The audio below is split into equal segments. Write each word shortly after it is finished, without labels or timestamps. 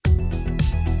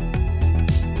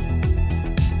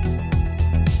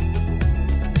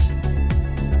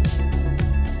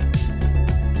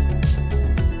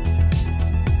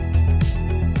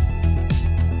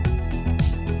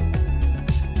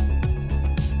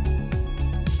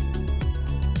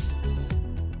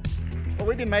Well,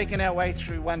 we've been making our way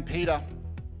through 1 Peter,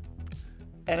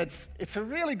 and it's a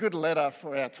really good letter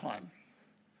for our time,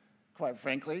 quite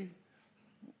frankly.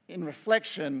 In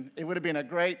reflection, it would have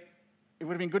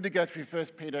been good to go through 1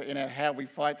 Peter in our How We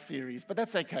Fight series, but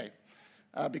that's okay,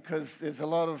 because there's a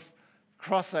lot of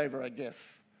crossover, I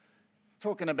guess,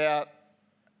 talking about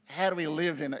how do we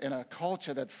live in a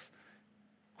culture that's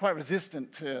quite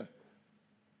resistant to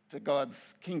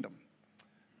God's kingdom.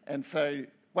 And so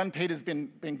 1 Peter's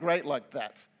been great like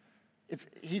that.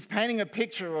 He's painting a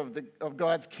picture of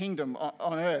God's kingdom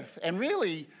on earth, and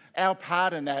really our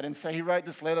part in that. And so he wrote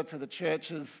this letter to the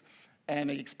churches, and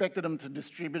he expected them to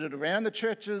distribute it around the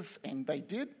churches, and they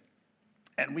did.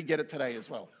 And we get it today as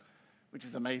well, which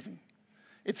is amazing.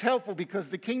 It's helpful because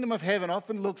the kingdom of heaven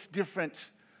often looks different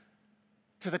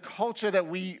to the culture that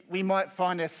we might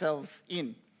find ourselves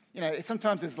in. You know,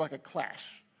 sometimes there's like a clash.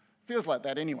 Feels like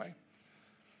that anyway.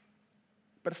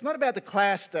 But it's not about the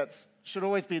clash that should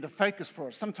always be the focus for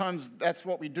us. Sometimes that's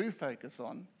what we do focus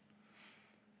on.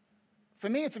 For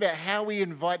me, it's about how we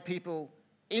invite people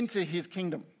into his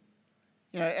kingdom.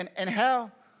 You know, and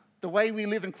how the way we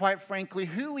live and, quite frankly,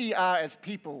 who we are as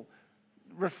people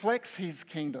reflects his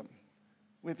kingdom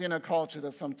within a culture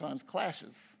that sometimes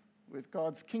clashes with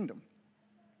God's kingdom.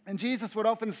 And Jesus would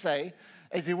often say,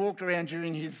 as he walked around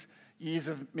during his years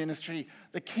of ministry,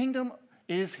 the kingdom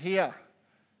is here.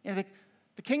 You know,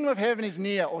 the kingdom of heaven is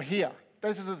near or here.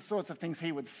 Those are the sorts of things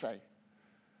he would say.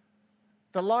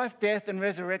 The life, death, and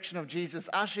resurrection of Jesus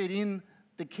ushered in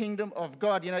the kingdom of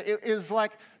God. You know, it is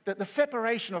like the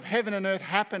separation of heaven and earth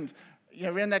happened, you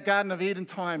know, around that Garden of Eden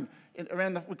time,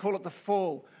 we call it the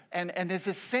fall. And there's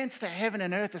this sense that heaven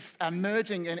and earth are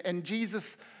merging, and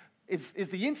Jesus is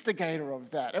the instigator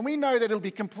of that. And we know that it'll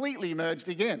be completely merged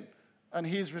again on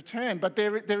his return. But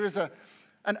there is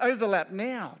an overlap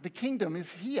now. The kingdom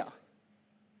is here.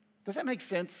 Does that make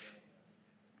sense?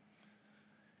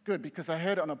 Good, because I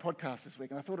heard it on a podcast this week,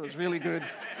 and I thought it was really good.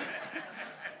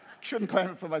 Shouldn't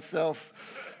claim it for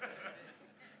myself.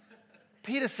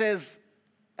 Peter says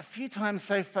a few times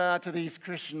so far to these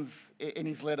Christians in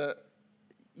his letter,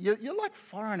 you're like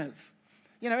foreigners.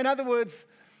 You know, in other words,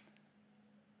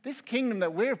 this kingdom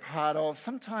that we're part of,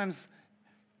 sometimes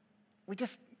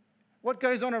what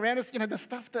goes on around us, you know, the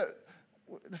stuff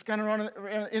that's going on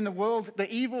in the world,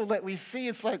 the evil that we see,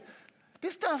 it's like,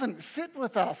 this doesn't sit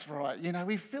with us right. You know,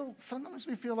 sometimes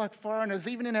we feel like foreigners.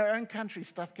 Even in our own country,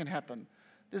 stuff can happen.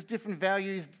 There's different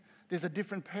values. There's a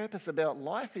different purpose about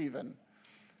life even.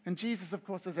 And Jesus, of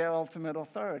course, is our ultimate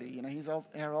authority. You know, he's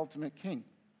our ultimate king.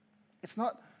 It's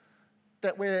not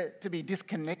that we're to be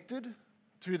disconnected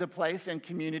to the place and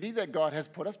community that God has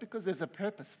put us, because there's a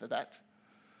purpose for that.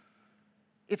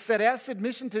 It's that our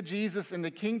submission to Jesus in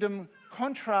the kingdom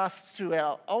contrasts to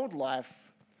our old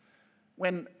life,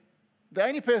 when the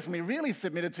only person we really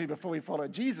submitted to before we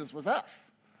followed Jesus was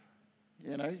us.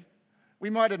 You know, we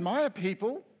might admire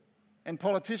people and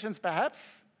politicians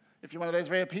perhaps, if you're one of those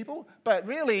rare people, but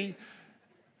really,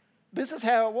 this is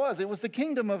how it was. It was the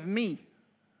kingdom of me.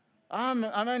 I'm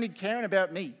only caring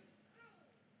about me.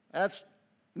 That's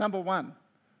number one.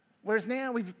 Whereas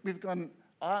now we've gone,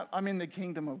 I'm in the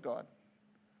kingdom of God.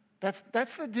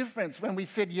 That's the difference when we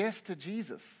said yes to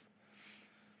Jesus.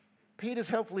 Peter's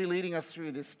helpfully leading us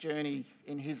through this journey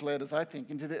in his letters, I think,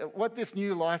 into what this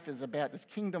new life is about, this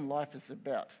kingdom life is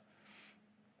about.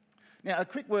 Now, a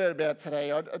quick word about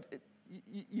today.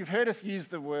 You've heard us use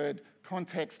the word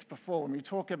context before when we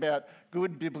talk about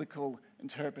good biblical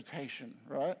interpretation,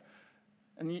 right?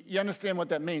 And you understand what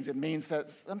that means. It means that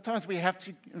sometimes we have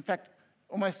to, in fact,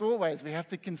 almost always, we have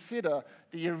to consider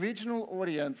the original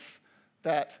audience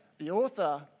that the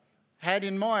author had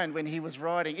in mind when he was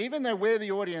writing. Even though we're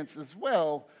the audience as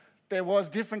well, there was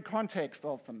different context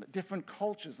often, different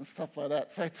cultures and stuff like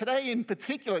that. So today in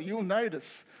particular, you'll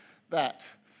notice that.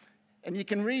 And you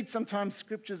can read sometimes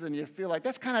scriptures and you feel like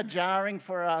that's kind of jarring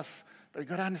for us, but you've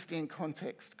got to understand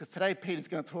context. Because today Peter's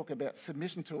going to talk about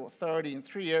submission to authority in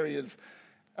three areas.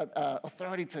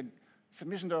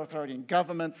 Submission to authority in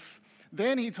governments.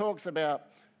 Then he talks about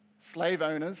slave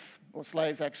owners, or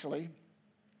slaves actually.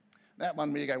 That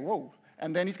one we go, whoa.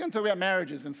 And then he's going to talk about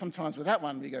marriages, and sometimes with that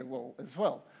one we go, whoa, as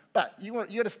well. But you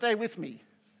got to stay with me.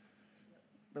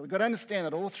 But we've got to understand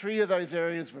that all three of those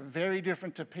areas were very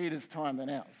different to Peter's time than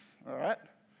ours, all right?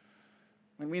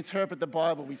 When we interpret the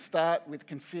Bible, we start with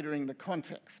considering the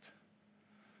context.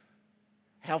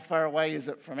 How far away is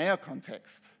it from our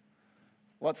context?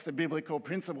 What's the biblical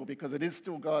principle? Because it is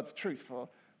still God's truth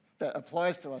that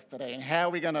applies to us today. And how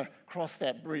are we going to cross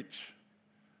that bridge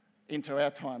into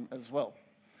our time as well?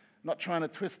 I'm not trying to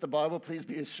twist the Bible, please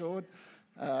be assured.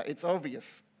 It's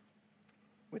obvious.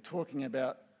 We're talking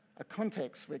about a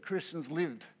context where Christians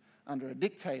lived under a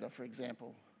dictator, for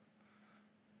example,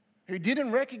 who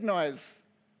didn't recognize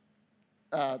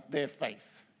their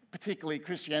faith, particularly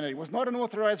Christianity, was not an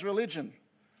authorized religion.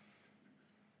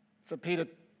 So Peter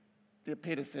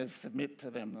says, submit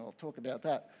to them. I'll talk about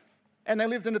that. And they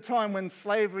lived in a time when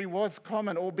slavery was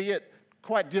common, albeit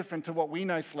quite different to what we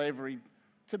know slavery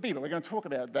to be. But we're going to talk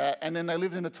about that. And then they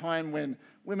lived in a time when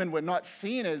women were not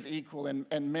seen as equal,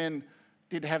 and men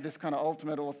did have this kind of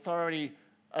ultimate authority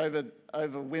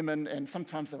over women, and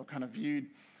sometimes they were kind of viewed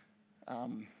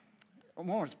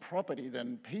more as property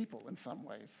than people in some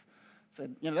ways. So,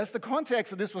 that's the context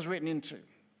that this was written into.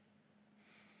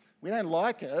 We don't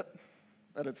like it,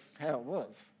 but it's how it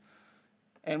was.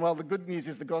 And while the good news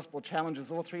is the gospel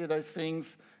challenges all three of those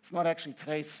things, it's not actually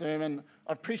today's sermon.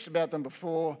 I've preached about them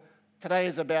before. Today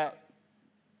is about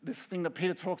this thing that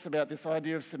Peter talks about, this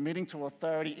idea of submitting to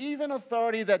authority, even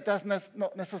authority that does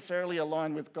not necessarily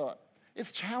align with God.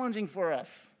 It's challenging for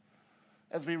us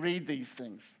as we read these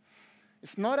things.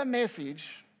 It's not a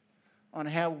message on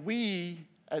how we,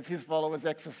 as his followers,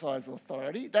 exercise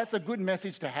authority. That's a good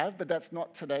message to have, but that's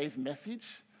not today's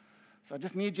message. So I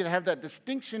just need you to have that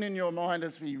distinction in your mind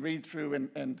as we read through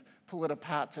and pull it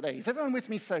apart today. Is everyone with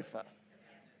me so far?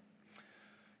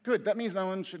 Good. That means no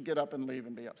one should get up and leave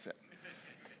and be upset.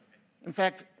 In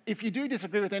fact, if you do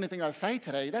disagree with anything I say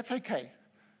today, that's okay.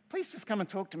 Please just come and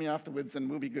talk to me afterwards and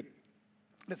we'll be good.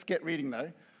 Let's get reading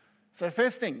though. So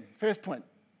first point,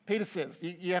 Peter says,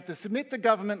 you have to submit to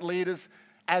government leaders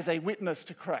as a witness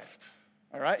to Christ.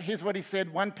 All right, here's what he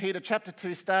said, 1 Peter chapter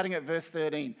 2, starting at verse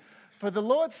 13. For the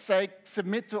Lord's sake,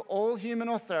 submit to all human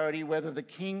authority, whether the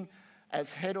king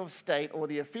as head of state or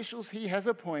the officials he has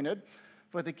appointed,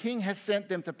 for the king has sent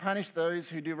them to punish those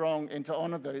who do wrong and to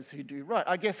honor those who do right.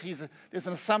 I guess there's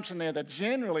an assumption there that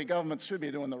generally governments should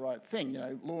be doing the right thing,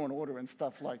 law and order and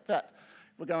stuff like that.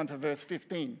 We're going to verse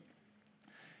 15.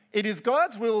 It is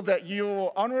God's will that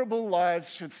your honorable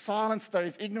lives should silence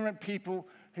those ignorant people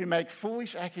who make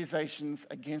foolish accusations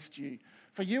against you.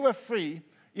 For you are free,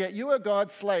 yet you are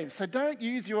God's slaves. So don't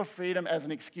use your freedom as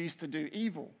an excuse to do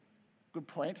evil. Good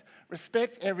point.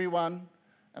 Respect everyone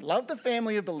and love the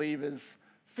family of believers.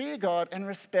 Fear God and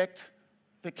respect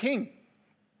the king.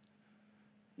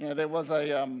 There was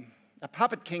a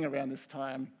puppet king around this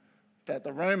time that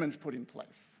the Romans put in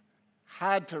place.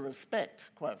 Hard to respect,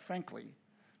 quite frankly,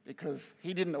 because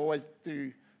he didn't always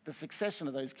do, the succession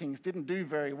of those kings didn't do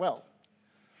very well.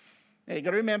 Now you've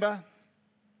got to remember,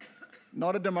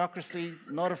 not a democracy,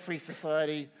 not a free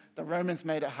society. The Romans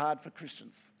made it hard for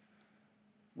Christians.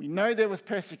 We know there was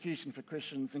persecution for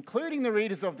Christians, including the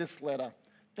readers of this letter.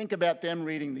 Think about them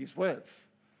reading these words.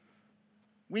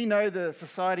 We know the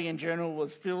society in general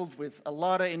was filled with a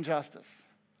lot of injustice.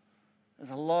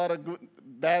 There's a lot of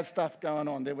bad stuff going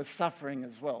on. There was suffering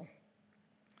as well.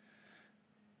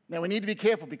 Now we need to be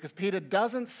careful because Peter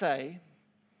doesn't say,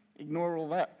 ignore all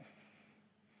that.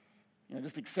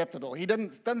 Just accept it all. He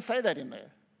doesn't say that in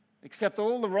there. Accept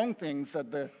all the wrong things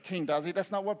that the king does.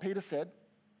 That's not what Peter said.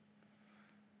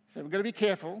 So we've got to be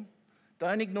careful.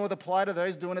 Don't ignore the plight of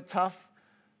those doing it tough.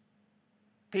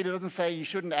 Peter doesn't say you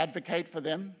shouldn't advocate for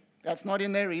them. That's not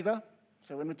in there either.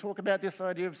 So when we talk about this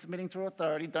idea of submitting to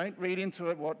authority, don't read into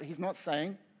it what he's not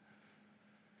saying.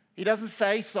 He doesn't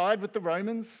say side with the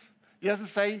Romans. He doesn't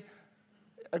say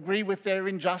agree with their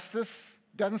injustice.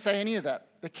 He doesn't say any of that.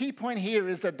 The key point here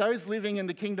is that those living in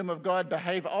the kingdom of God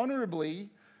behave honorably,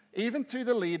 even to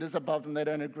the leaders above them they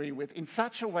don't agree with, in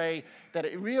such a way that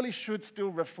it really should still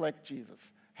reflect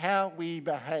Jesus. How we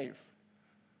behave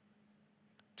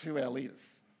to our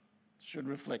leaders should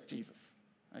reflect Jesus,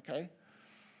 okay?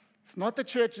 It's not the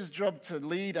church's job to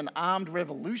lead an armed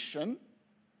revolution,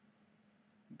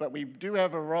 but we do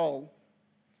have a role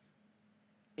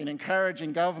in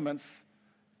encouraging governments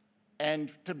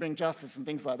and to bring justice and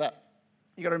things like that.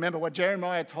 You've got to remember what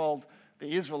Jeremiah told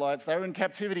the Israelites. They were in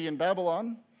captivity in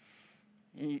Babylon,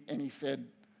 and he said,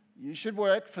 you should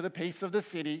work for the peace of the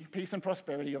city, peace and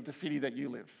prosperity of the city that you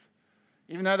live.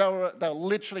 Even though they were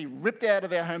literally ripped out of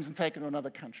their homes and taken to another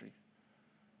country.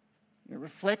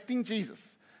 Reflecting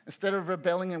Jesus. Instead of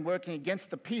rebelling and working against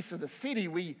the peace of the city,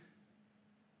 we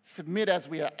submit as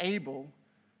we are able,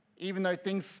 even though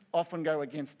things often go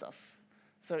against us.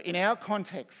 So in our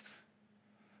context,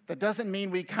 that doesn't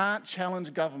mean we can't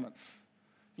challenge governments,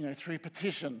 through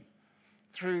petition,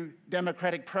 through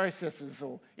democratic processes,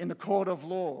 or in the court of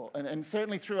law, and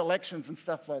certainly through elections and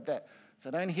stuff like that.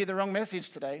 So don't hear the wrong message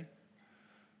today.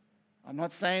 I'm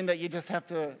not saying that you just have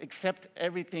to accept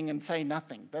everything and say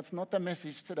nothing. That's not the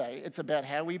message today. It's about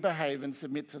how we behave and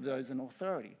submit to those in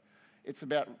authority. It's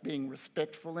about being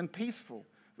respectful and peaceful.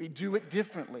 We do it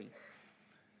differently.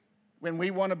 When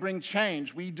we want to bring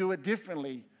change, we do it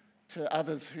differently to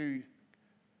others who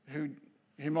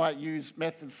might use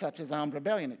methods such as armed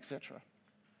rebellion, etc.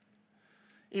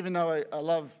 Even though I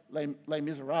love Les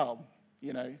Miserables,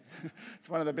 it's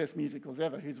one of the best musicals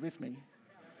ever. Who's with me?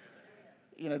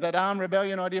 That armed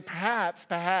rebellion idea, perhaps,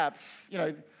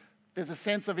 there's a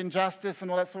sense of injustice and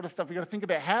all that sort of stuff. We've got to think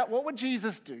about what would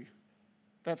Jesus do?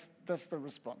 That's the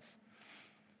response.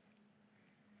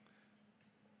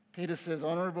 Peter says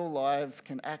honourable lives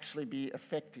can actually be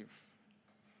effective,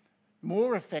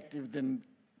 more effective than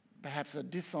perhaps a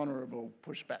dishonourable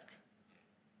pushback.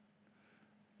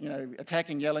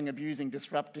 Attacking, yelling, abusing,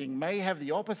 disrupting may have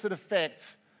the opposite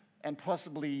effect and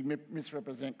possibly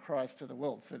misrepresent Christ to the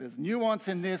world. So there's nuance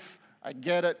in this. I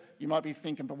get it. You might be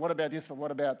thinking, but what about this, but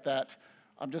what about that?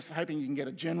 I'm just hoping you can get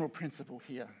a general principle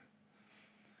here.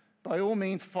 By all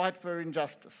means, fight for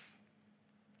injustice.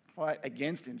 Fight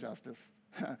against injustice.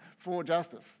 For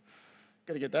justice.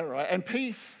 Got to get that right. And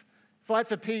peace. Fight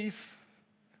for peace.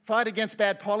 Fight against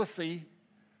bad policy.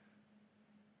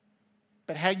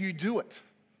 But how you do it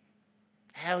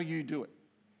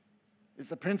is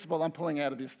the principle I'm pulling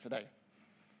out of this today.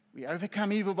 We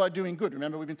overcome evil by doing good.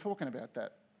 Remember, we've been talking about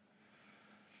that.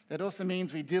 That also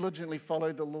means we diligently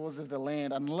follow the laws of the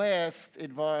land unless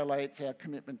it violates our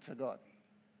commitment to God.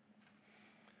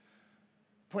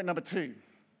 Point number 2.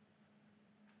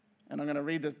 And I'm going to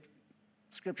read the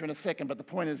scripture in a second, but the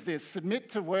point is this: submit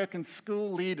to work and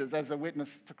school leaders as a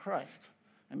witness to Christ.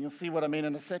 And you'll see what I mean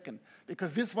in a second.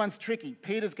 Because this one's tricky.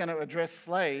 Peter's going to address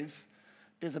slaves.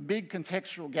 There's a big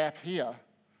contextual gap here,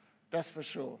 that's for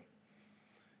sure.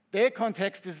 Their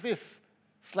context is this: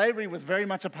 slavery was very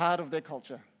much a part of their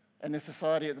culture and their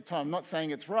society at the time. I'm not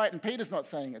saying it's right, and Peter's not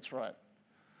saying it's right.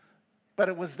 But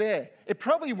it was there. It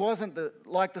probably wasn't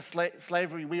like the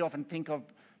slavery we often think of.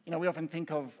 We often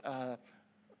think of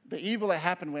the evil that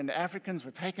happened when Africans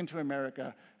were taken to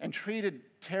America and treated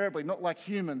terribly, not like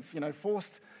humans,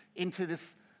 forced into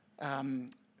this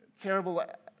terrible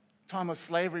time of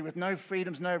slavery with no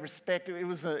freedoms, no respect. It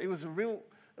was a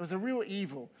real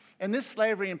evil. And this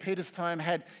slavery in Peter's time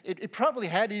it probably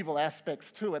had evil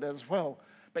aspects to it as well.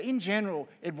 But in general,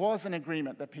 it was an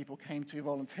agreement that people came to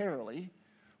voluntarily,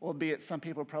 albeit some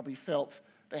people probably felt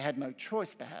they had no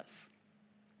choice, perhaps.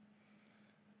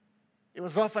 It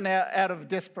was often out of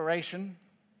desperation,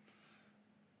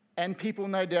 and people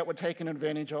no doubt were taken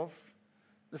advantage of.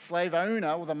 The slave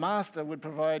owner or the master would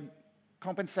provide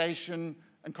compensation,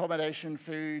 accommodation,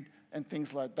 food, and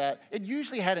things like that. It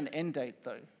usually had an end date,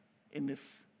 though, in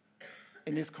this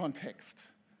context.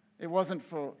 It wasn't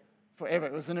forever.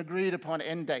 It was an agreed-upon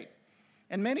end date.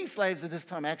 And many slaves at this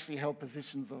time actually held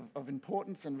positions of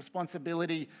importance and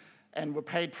responsibility and were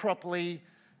paid properly.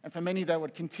 And for many, they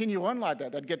would continue on like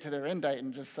that. They'd get to their end date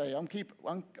and just say, I'm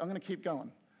going to keep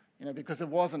going, because it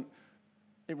wasn't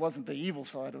the evil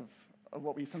side of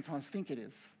what we sometimes think it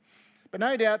is. But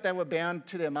no doubt they were bound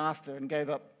to their master and gave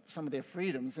up some of their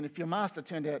freedoms. And if your master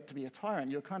turned out to be a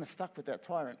tyrant, you're kind of stuck with that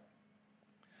tyrant.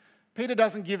 Peter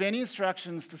doesn't give any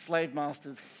instructions to slave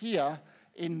masters here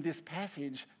in this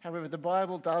passage. However, the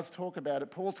Bible does talk about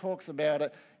it. Paul talks about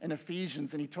it in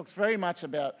Ephesians, and he talks very much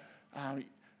about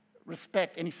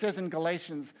respect. And he says in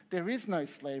Galatians, there is no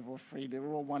slave or free. They're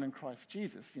all one in Christ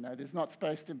Jesus. There's not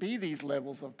supposed to be these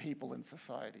levels of people in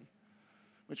society,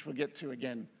 which we'll get to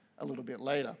again a little bit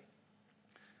later.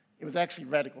 It was actually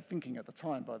radical thinking at the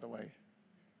time, by the way.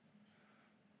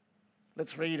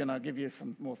 Let's read and I'll give you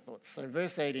some more thoughts. So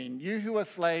verse 18, you who are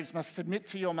slaves must submit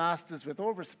to your masters with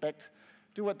all respect.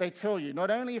 Do what they tell you,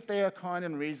 not only if they are kind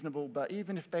and reasonable, but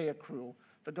even if they are cruel.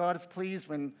 For God is pleased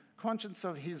when, conscious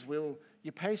of his will,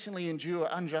 you patiently endure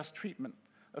unjust treatment.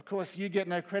 Of course, you get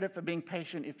no credit for being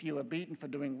patient if you are beaten for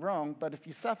doing wrong, but if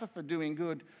you suffer for doing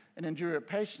good and endure it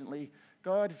patiently,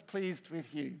 God is pleased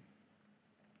with you.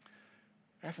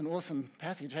 That's an awesome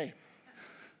passage, hey?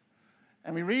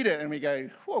 And we read it and we go,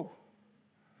 whoa,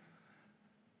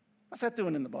 what's that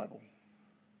doing in the Bible?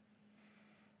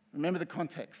 Remember the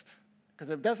context, because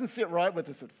it doesn't sit right with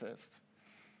us at first.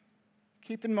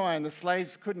 Keep in mind, the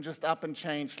slaves couldn't just up and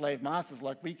change slave masters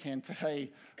like we can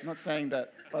today. I'm not saying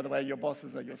that, by the way, your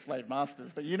bosses are your slave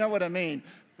masters, but you know what I mean.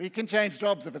 We can change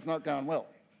jobs if it's not going well.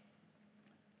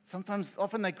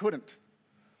 Often they couldn't.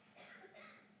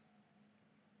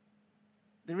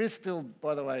 There is still,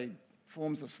 by the way,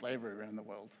 forms of slavery around the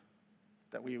world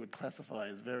that we would classify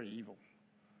as very evil.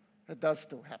 That does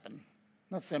still happen.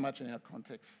 Not so much in our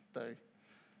context, though.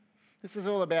 This is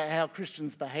all about how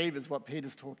Christians behave, is what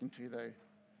Peter's talking to, though.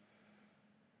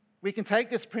 We can take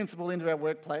this principle into our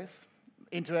workplace,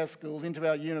 into our schools, into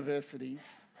our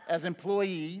universities, as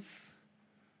employees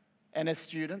and as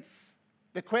students,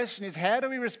 The question is, how do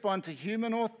we respond to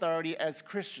human authority as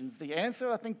Christians? The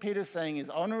answer, I think Peter's saying, is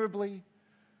honorably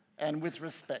and with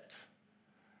respect.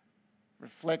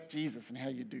 Reflect Jesus and how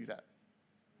you do that,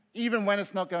 even when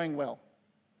it's not going well,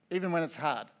 even when it's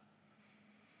hard.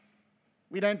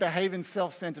 We don't behave in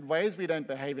self-centered ways. We don't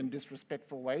behave in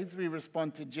disrespectful ways. We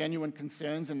respond to genuine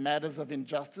concerns and matters of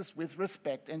injustice with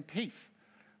respect and peace.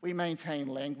 We maintain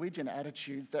language and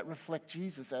attitudes that reflect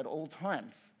Jesus at all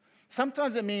times.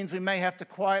 Sometimes it means we may have to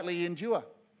quietly endure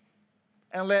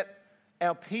and let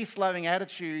our peace-loving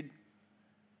attitude,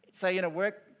 say in a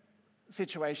work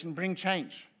situation, bring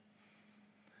change.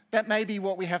 That may be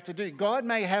what we have to do. God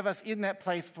may have us in that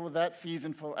place for that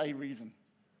season for a reason.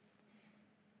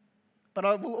 But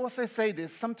I will also say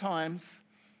this, sometimes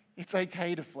it's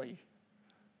okay to flee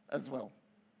as well.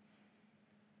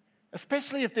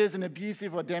 Especially if there's an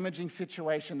abusive or damaging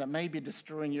situation that may be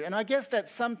destroying you. And I guess that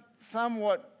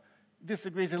somewhat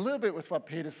disagrees a little bit with what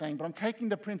Peter's saying, but I'm taking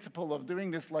the principle of doing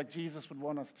this like Jesus would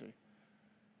want us to.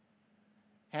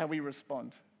 How we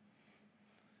respond.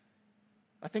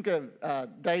 I think of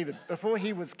David. Before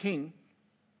he was king,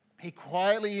 he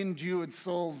quietly endured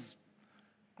Saul's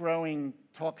growing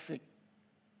toxic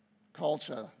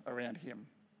culture around him.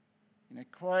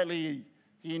 Quietly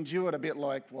he endured a bit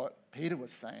like what Peter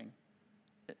was saying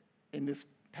in this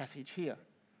passage here.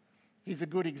 He's a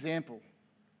good example.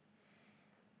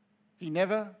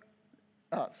 There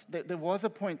was a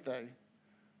point though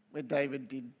where David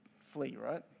did flee,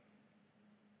 right?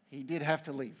 He did have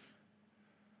to leave.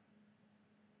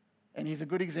 And he's a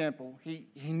good example.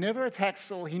 He never attacked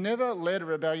Saul. He never led a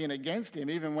rebellion against him,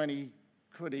 even when he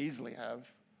could easily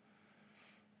have.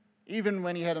 Even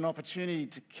when he had an opportunity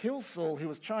to kill Saul, who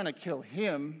was trying to kill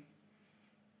him,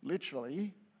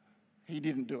 literally, he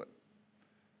didn't do it.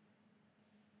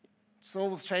 Saul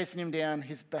was chasing him down.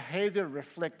 His behavior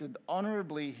reflected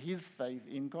honorably his faith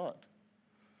in God.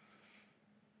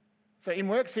 So in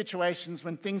work situations,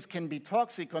 when things can be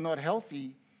toxic or not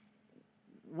healthy,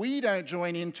 we don't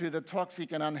join into the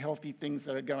toxic and unhealthy things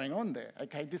that are going on there.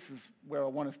 Okay, this is where I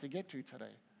want us to get to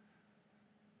today.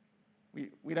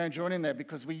 We don't join in there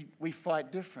because we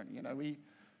fight different.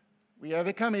 We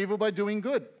overcome evil by doing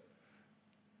good.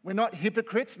 We're not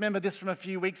hypocrites. Remember this from a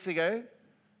few weeks ago?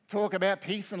 Talk about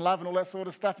peace and love and all that sort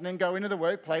of stuff and then go into the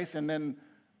workplace and then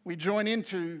we join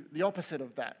into the opposite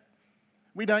of that.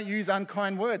 We don't use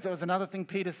unkind words. That was another thing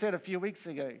Peter said a few weeks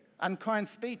ago. Unkind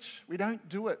speech. We don't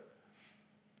do it.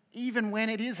 Even when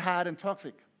it is hard and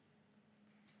toxic.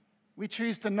 We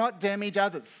choose to not damage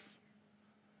others.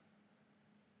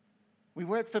 We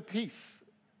work for peace.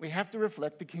 We have to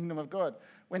reflect the kingdom of God.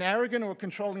 When arrogant or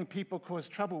controlling people cause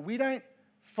trouble, we don't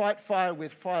fight fire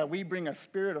with fire. We bring a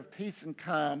spirit of peace and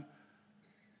calm.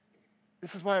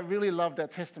 This is why I really love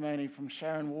that testimony from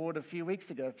Sharon Ward a few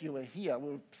weeks ago. If you were here,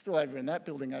 we were still over in that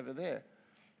building over there.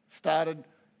 Started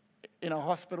in a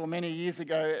hospital many years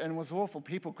ago and was awful.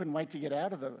 People couldn't wait to get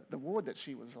out of the ward that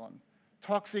she was on.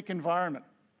 Toxic environment.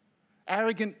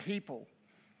 Arrogant people.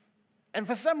 And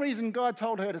for some reason, God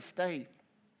told her to stay.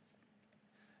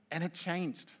 And it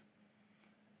changed.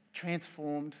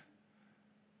 Transformed.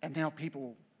 And now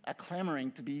people are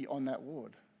clamoring to be on that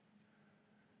ward.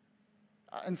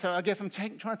 And so I guess I'm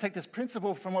trying to take this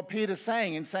principle from what Peter's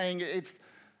saying and saying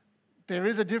there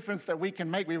is a difference that we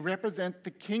can make. We represent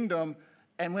the kingdom,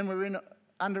 and when we're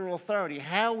under authority,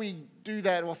 how we do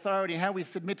that authority, how we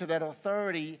submit to that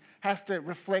authority has to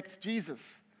reflect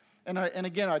Jesus. And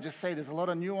again, I just say there's a lot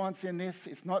of nuance in this.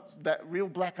 It's not that real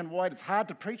black and white. It's hard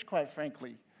to preach, quite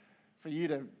frankly, for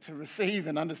you to receive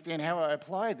and understand how I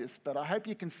apply this, but I hope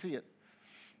you can see it.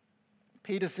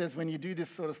 Peter says when you do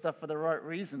this sort of stuff for the right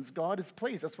reasons, God is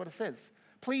pleased. That's what it says.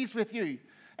 Pleased with you.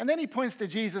 And then he points to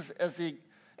Jesus as the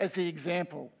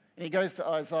example. And he goes to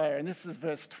Isaiah, and this is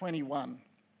verse 21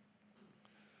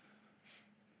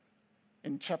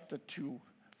 in chapter 2.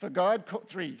 For God called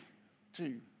 3,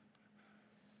 2.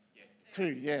 2,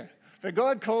 yeah. For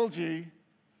God called you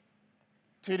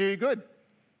to do good,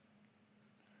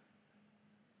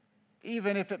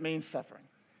 even if it means suffering.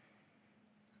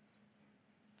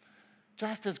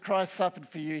 Just as Christ suffered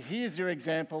for you, he is your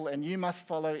example, and you must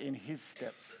follow in his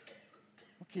steps.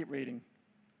 We'll keep reading.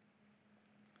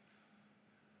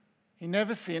 He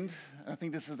never sinned. I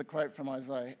think this is the quote from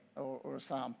Isaiah or a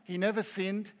psalm. He never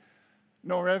sinned,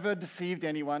 nor ever deceived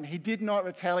anyone. He did not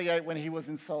retaliate when he was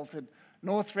insulted,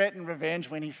 nor threaten revenge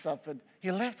when he suffered.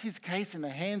 He left his case in the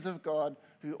hands of God,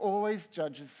 who always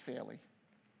judges fairly.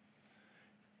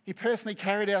 He personally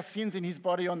carried our sins in his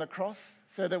body on the cross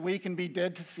so that we can be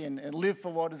dead to sin and live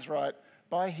for what is right.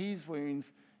 By his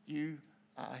wounds, you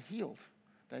are healed.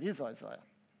 That is Isaiah.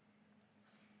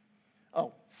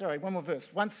 Oh, sorry, one more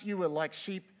verse. Once you were like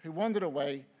sheep who wandered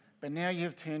away, but now you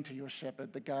have turned to your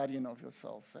shepherd, the guardian of your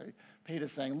souls. So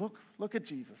Peter's saying, look at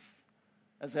Jesus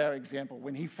as our example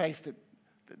when he faced it,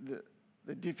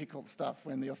 the difficult stuff,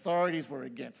 when the authorities were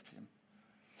against him.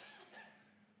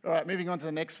 All right, moving on to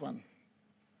the next one.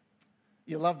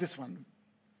 You'll love this one.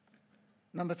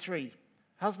 Number 3,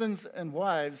 husbands and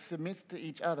wives submit to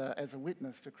each other as a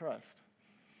witness to Christ.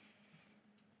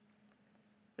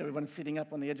 Everyone sitting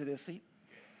up on the edge of their seat?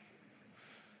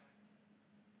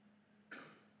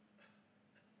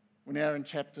 We're now in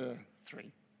chapter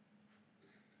 3.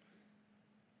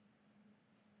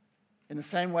 In the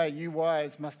same way, you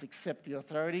wives must accept the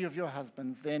authority of your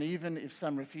husbands. Then, even if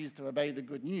some refuse to obey the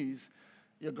good news,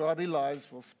 your godly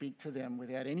lives will speak to them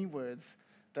without any words.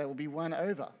 They will be won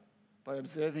over by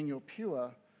observing your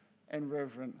pure and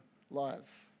reverent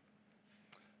lives.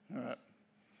 All right.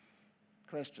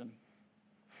 Question.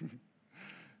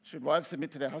 Should wives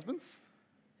submit to their husbands?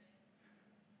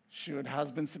 Should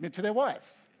husbands submit to their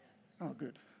wives? Oh,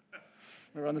 good.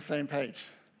 We're on the same page.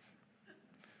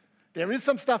 There is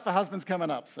some stuff for husbands coming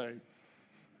up, so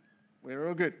we're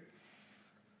all good.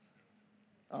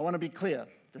 I want to be clear.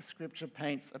 The scripture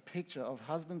paints a picture of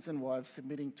husbands and wives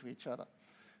submitting to each other.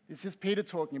 This is Peter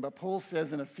talking about. Paul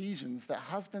says in Ephesians that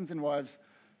husbands and wives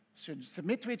should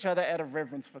submit to each other out of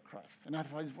reverence for Christ. And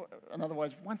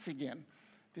otherwise, once again,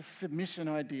 this submission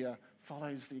idea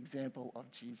follows the example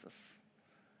of Jesus.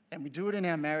 And we do it in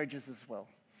our marriages as well.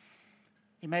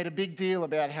 He made a big deal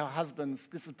about how husbands,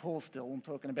 this is Paul still I'm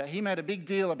talking about, he made a big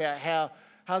deal about how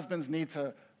husbands need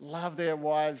to love their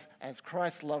wives as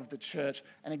Christ loved the church.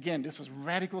 And again, this was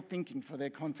radical thinking for their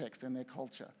context and their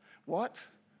culture. What?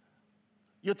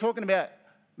 You're talking about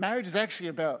marriage is actually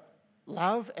about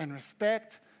love and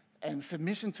respect and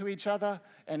submission to each other.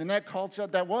 And in that culture,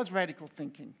 that was radical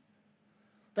thinking.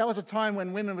 That was a time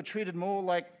when women were treated more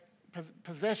like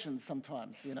possessions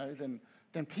sometimes,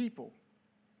 than people.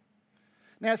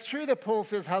 Now, it's true that Paul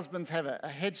says husbands have a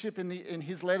headship in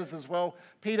his letters as well.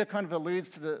 Peter kind of alludes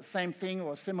to the same thing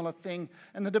or a similar thing.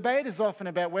 And the debate is often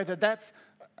about whether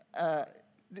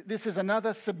this is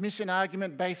another submission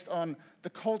argument based on the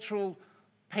cultural,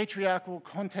 patriarchal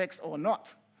context or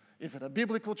not. Is it a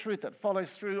biblical truth that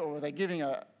follows through, or are they giving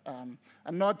a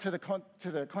nod to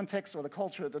the context or the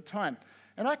culture at the time?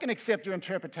 And I can accept your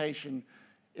interpretation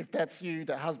if that's you,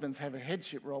 that husbands have a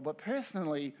headship role. But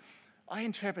personally, I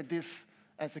interpret this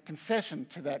as a concession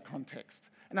to that context.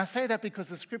 And I say that because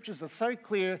the scriptures are so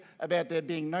clear about there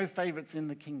being no favorites in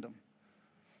the kingdom.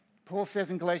 Paul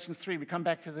says in Galatians 3, we come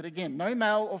back to that again, no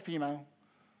male or female,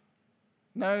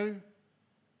 no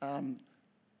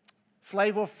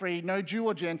slave or free, no Jew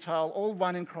or Gentile, all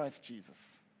one in Christ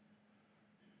Jesus.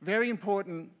 Very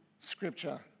important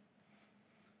scripture.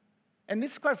 And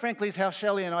this, quite frankly, is how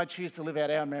Shelley and I choose to live out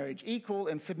our marriage, equal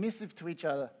and submissive to each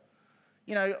other.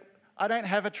 I don't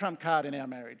have a trump card in our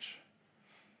marriage.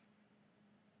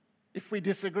 If we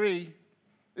disagree,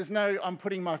 there's no I'm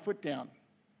putting my foot down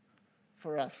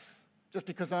for us just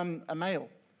because I'm a male.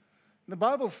 The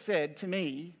Bible said to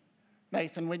me,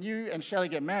 Nathan, when you and Shelley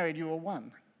get married, you are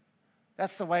one.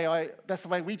 That's the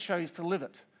way we chose to live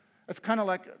it. It's kind of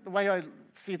like the way I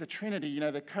see the Trinity,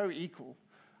 the co-equal.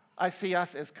 I see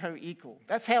us as co-equal.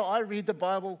 That's how I read the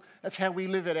Bible. That's how we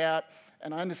live it out.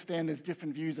 And I understand there's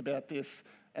different views about this,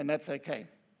 and that's okay.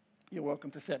 You're welcome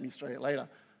to set me straight later.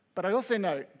 But I also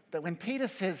note that when Peter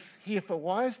says here for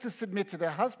wives to submit to their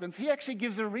husbands, he actually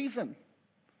gives a reason.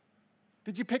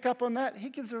 Did you pick up on that? He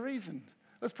gives a reason.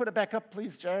 Let's put it back up,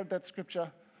 please, Jared, that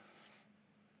scripture.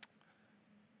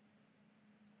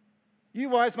 You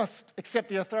wives must accept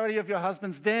the authority of your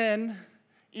husbands. Then,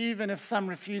 even if some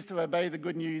refuse to obey the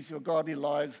good news, your godly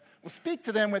lives will speak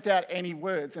to them without any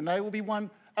words, and they will be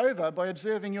won over by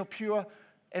observing your pure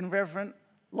and reverent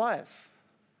lives.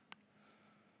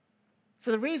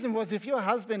 So the reason was, if your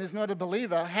husband is not a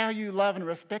believer, how you love and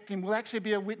respect him will actually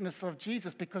be a witness of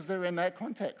Jesus, because they're in that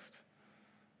context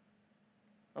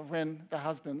of when the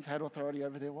husbands had authority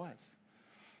over their wives.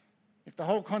 If the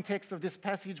whole context of this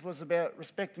passage was about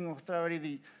respecting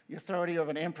authority, the authority of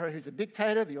an emperor who's a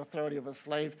dictator, the authority of a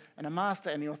slave and a master,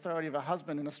 and the authority of a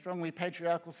husband in a strongly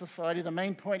patriarchal society, the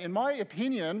main point, in my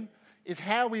opinion, is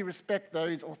how we respect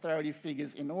those authority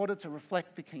figures in order to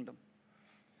reflect the kingdom,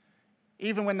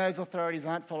 even when those authorities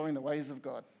aren't following the ways of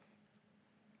God.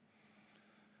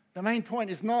 The main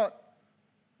point is not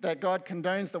that God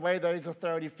condones the way those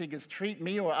authority figures treat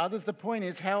me or others. The point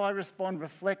is how I respond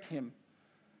reflect him.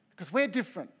 Because we're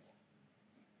different.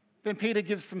 Then Peter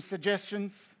gives some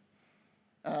suggestions.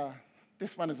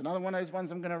 This one is another one of those ones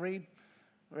I'm going to read,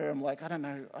 where I'm like, I don't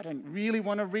know, I don't really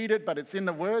want to read it, but it's in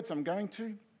the Word, so I'm going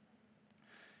to.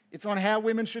 It's on how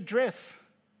women should dress.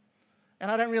 And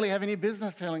I don't really have any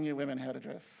business telling you women how to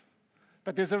dress.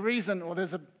 But there's a reason, or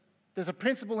there's a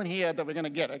principle in here that we're going to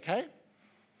get, okay?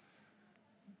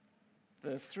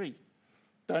 Verse 3.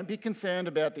 Don't be concerned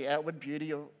about the outward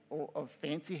beauty of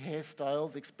fancy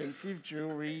hairstyles, expensive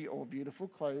jewelry, or beautiful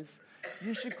clothes.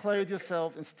 You should clothe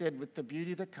yourselves instead with the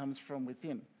beauty that comes from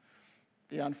within,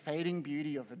 the unfading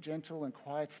beauty of a gentle and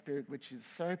quiet spirit, which is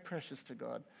so precious to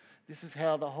God. This is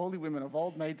how the holy women of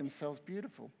old made themselves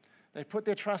beautiful. They put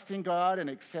their trust in God and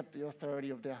accept the authority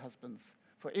of their husbands.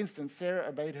 For instance, Sarah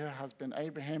obeyed her husband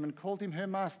Abraham and called him her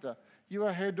master. You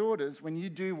are her daughters when you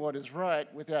do what is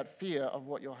right without fear of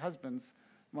what your husbands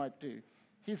might do.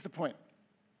 Here's the point.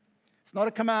 It's not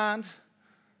a command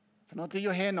to not do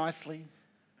your hair nicely.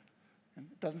 And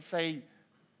it doesn't say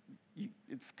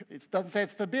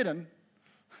it's forbidden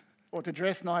or to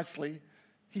dress nicely.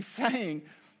 He's saying,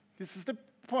 this is the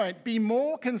point, be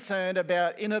more concerned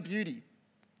about inner beauty.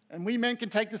 And we men can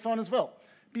take this on as well.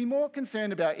 Be more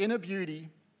concerned about inner beauty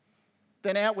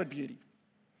than outward beauty.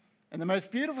 And the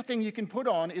most beautiful thing you can put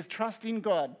on is trust in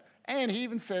God. And he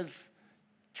even says,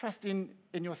 trust in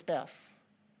your spouse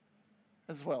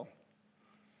as well.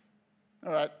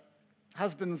 All right,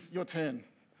 husbands, your turn.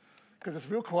 Because it's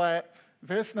real quiet.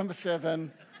 Verse number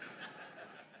 7.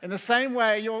 In the same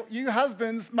way, you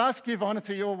husbands must give honor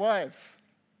to your wives.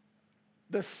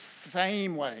 The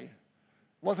same way.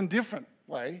 Wasn't different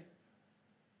way.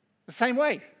 The same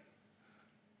way.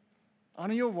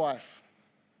 Honor your wife.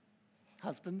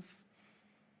 Husbands,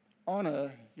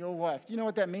 honor your wife. Do you know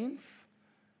what that means?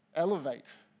 Elevate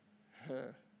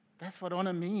her. That's what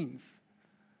honor means.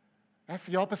 That's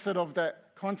the opposite of the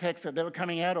context that they were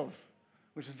coming out of,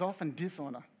 which is often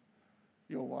dishonor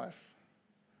your wife.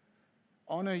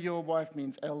 Honor your wife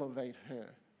means elevate her.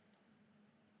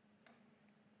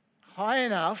 High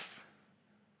enough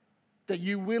that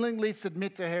you willingly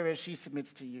submit to her as she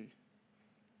submits to you.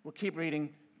 We'll keep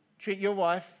reading. Treat your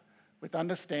wife with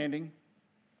understanding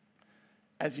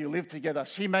as you live together.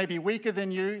 She may be weaker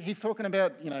than you. He's talking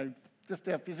about, just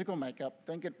our physical makeup.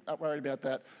 Don't get worried about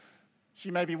that. She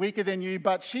may be weaker than you,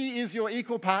 but she is your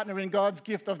equal partner in God's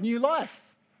gift of new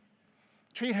life.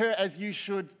 Treat her as you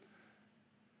should,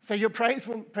 so your prayers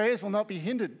will not be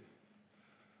hindered.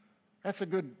 That's a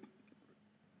good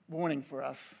warning for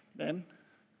us then.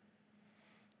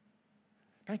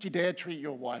 Don't you dare treat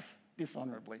your wife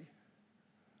dishonorably.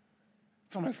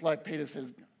 It's almost like Peter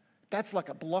says, that's like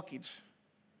a blockage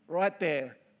right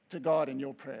there to God in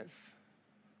your prayers.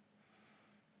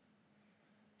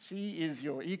 She is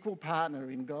your equal partner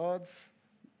in God's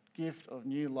gift of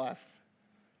new life.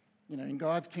 In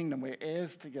God's kingdom, we're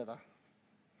heirs together.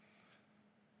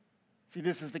 See,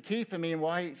 this is the key for me and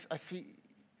why I see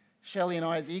Shelley and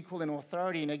I as equal in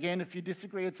authority. And again, if you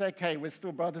disagree, it's okay. We're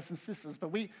still brothers and sisters. But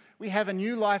we have a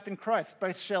new life in Christ,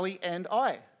 both Shelley and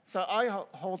I. So I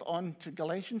hold on to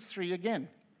Galatians 3 again.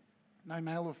 No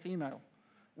male or female.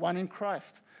 One in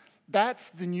Christ. That's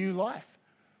the new life.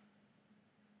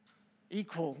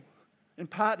 Equal and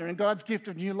partner in God's gift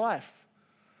of new life.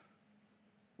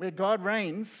 Where God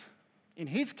reigns in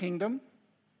his kingdom,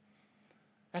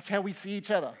 that's how we see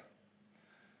each other.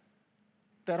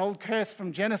 That old curse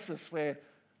from Genesis where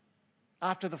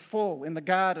after the fall in the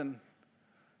garden,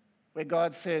 where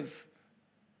God says,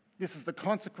 this is the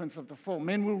consequence of the fall.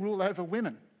 Men will rule over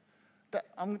women.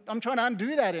 I'm trying to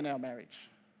undo that in our marriage.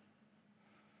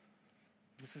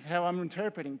 This is how I'm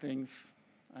interpreting things.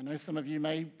 I know some of you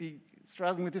may be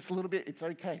struggling with this a little bit. It's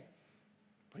okay.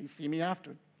 Please see me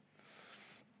afterward.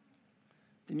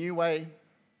 The new way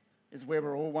is where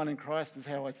we're all one in Christ, is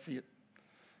how I see it.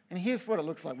 And here's what it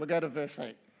looks like. We'll go to verse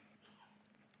 8.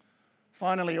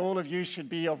 Finally, all of you should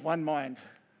be of one mind.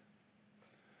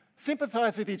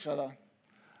 Sympathize with each other.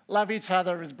 Love each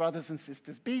other as brothers and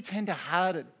sisters. Be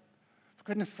tender-hearted. For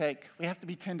goodness sake, we have to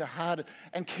be tender-hearted.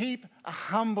 And keep a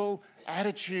humble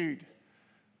attitude.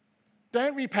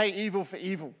 Don't repay evil for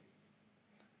evil.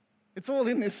 It's all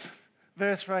in this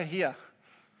verse right here.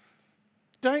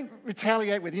 Don't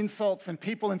retaliate with insults when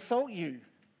people insult you.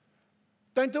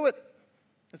 Don't do it.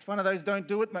 It's one of those don't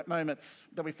do it moments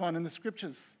that we find in the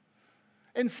scriptures.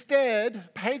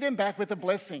 Instead, pay them back with a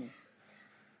blessing.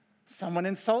 Someone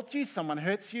insults you, someone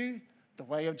hurts you. The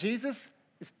way of Jesus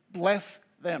is bless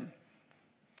them.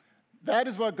 That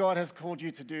is what God has called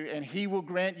you to do, and he will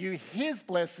grant you his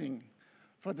blessing.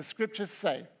 For the scriptures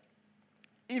say,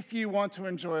 if you want to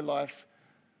enjoy life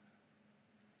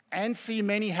and see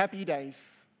many happy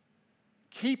days,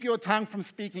 keep your tongue from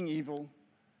speaking evil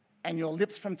and your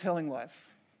lips from telling lies.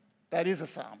 That is a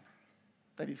psalm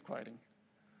that he's quoting.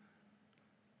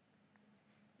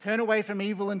 Turn away from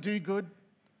evil and do good.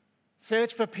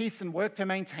 Search for peace and work to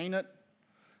maintain it.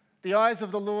 The eyes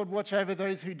of the Lord watch over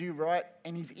those who do right,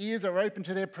 and his ears are open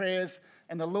to their prayers,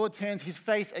 and the Lord turns his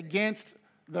face against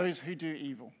those who do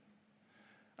evil.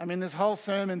 I mean, there's whole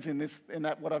sermons in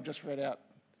that what I've just read out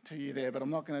to you there, but I'm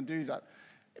not going to do that.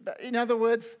 But in other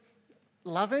words,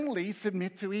 lovingly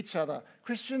submit to each other.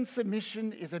 Christian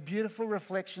submission is a beautiful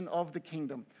reflection of the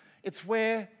kingdom. It's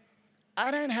where I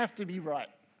don't have to be right.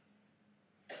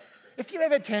 If you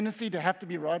have a tendency to have to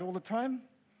be right all the time,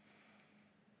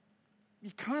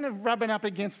 you're kind of rubbing up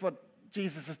against what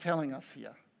Jesus is telling us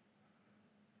here.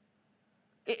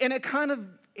 And it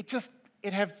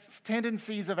has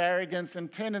tendencies of arrogance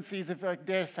and tendencies, if I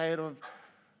dare say it,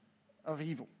 of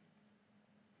evil.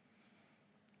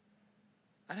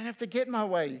 I don't have to get my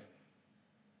way.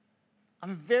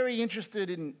 I'm very interested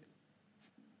in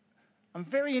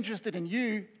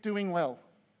you doing well.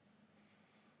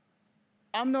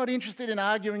 I'm not interested in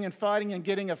arguing and fighting and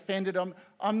getting offended.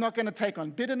 I'm not going to take on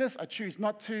bitterness. I choose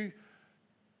not to.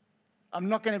 I'm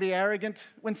not going to be arrogant.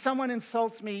 When someone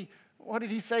insults me, what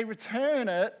did he say? Return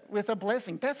it with a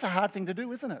blessing. That's a hard thing to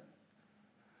do, isn't it?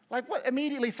 Like, what?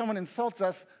 Immediately someone insults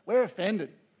us, we're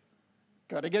offended.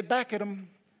 Got to get back at them.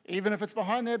 Even if it's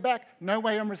behind their back, no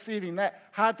way I'm receiving that.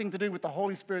 Hard thing to do with the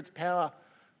Holy Spirit's power.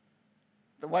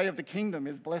 The way of the kingdom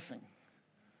is blessing.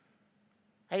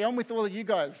 Hey, I'm with all of you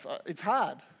guys. It's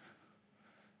hard.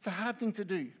 It's a hard thing to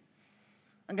do.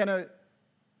 I'm going to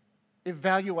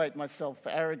evaluate myself for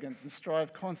arrogance and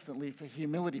strive constantly for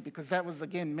humility, because that was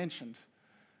again mentioned.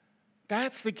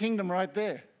 That's the kingdom right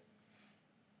there.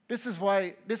 This is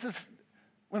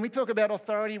when we talk about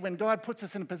authority, when God puts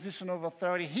us in a position of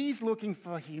authority, he's looking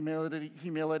for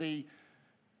humility.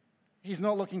 He's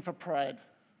not looking for pride.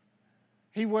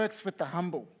 He works with the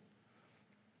humble.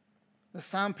 The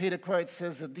Psalm Peter quote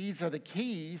says that these are the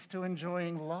keys to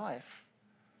enjoying life.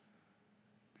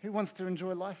 Who wants to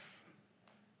enjoy life?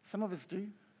 Some of us do.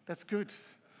 That's good.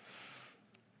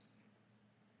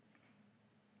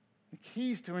 The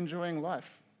keys to enjoying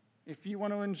life. If you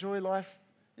want to enjoy life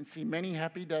and see many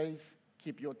happy days,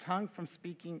 keep your tongue from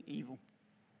speaking evil.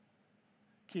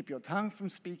 Keep your tongue from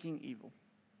speaking evil.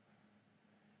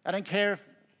 I don't care if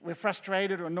we're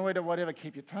frustrated or annoyed or whatever,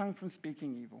 keep your tongue from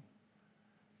speaking evil.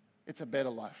 It's a better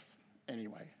life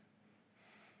anyway.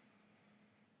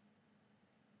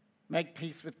 Make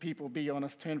peace with people, be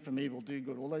honest, turn from evil, do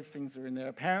good. All those things are in there.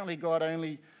 Apparently, God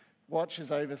only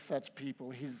watches over such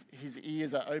people. His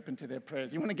ears are open to their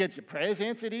prayers. You want to get your prayers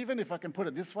answered even, if I can put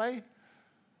it this way?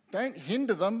 Don't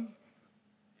hinder them.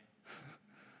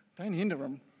 Don't hinder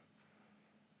them.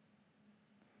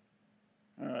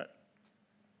 All right.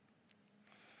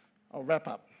 I'll wrap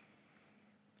up.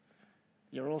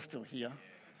 You're all still here.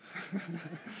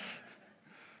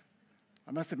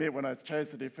 I must admit, when I chose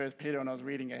to do 1 Peter and I was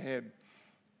reading ahead,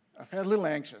 I felt a little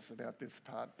anxious about this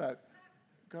part, but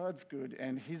God's good,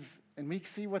 and we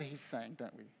see what he's saying,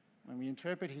 don't we? When we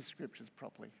interpret his scriptures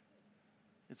properly,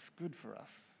 it's good for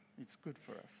us. It's good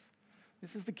for us.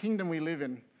 This is the kingdom we live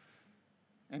in,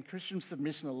 and Christian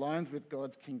submission aligns with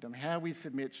God's kingdom. How we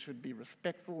submit should be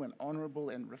respectful and honorable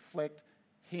and reflect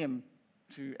him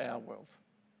to our world.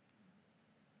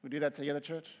 We do that together,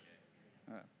 church?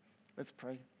 All right. Let's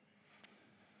pray.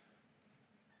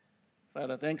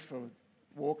 Father, thanks for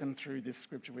walking through this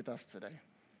scripture with us today,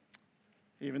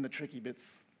 even the tricky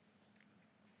bits.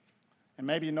 And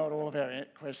maybe not all of our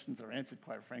questions are answered,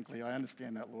 quite frankly. I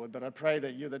understand that, Lord, but I pray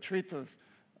that the truth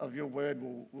of your word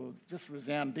will just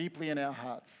resound deeply in our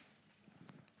hearts.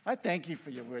 I thank you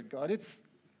for your word, God. It's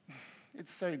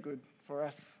so good for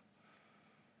us.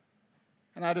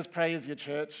 And I just pray as your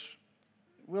church,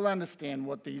 we'll understand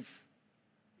what this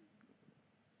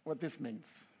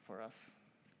means for us.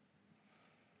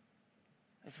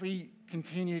 As we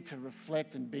continue to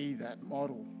reflect and be that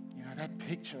model, that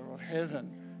picture of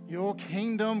heaven, your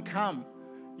kingdom come,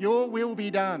 your will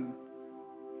be done.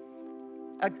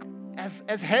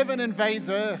 As heaven invades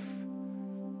earth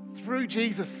through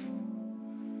Jesus,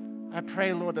 I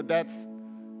pray, Lord, that's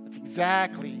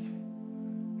exactly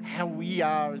how we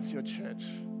are as your church.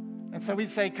 And so we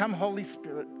say, come, Holy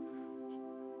Spirit,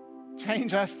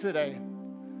 change us today.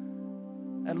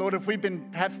 And Lord, if we've been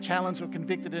perhaps challenged or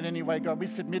convicted in any way, God, we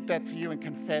submit that to you and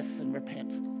confess and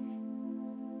repent.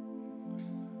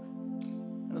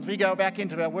 And as we go back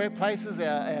into our workplaces,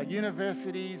 our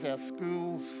universities, our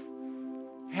schools,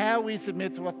 how we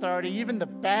submit to authority, even the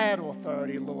bad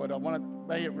authority, Lord,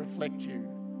 may it reflect you,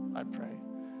 I pray.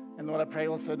 And Lord, I pray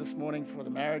also this morning for the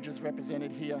marriages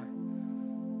represented here,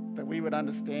 that we would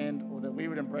understand, or that we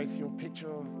would embrace your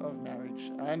picture of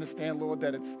marriage. I understand, Lord,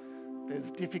 that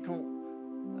there's difficult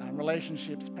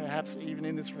relationships, perhaps even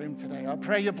in this room today. I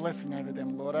pray your blessing over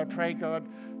them, Lord. I pray, God,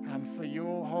 for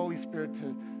your Holy Spirit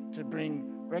to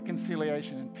bring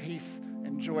reconciliation and peace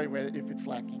and joy if it's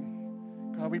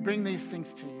lacking. God, we bring these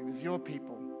things to you as your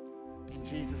people. In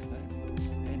Jesus' name,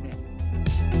 amen.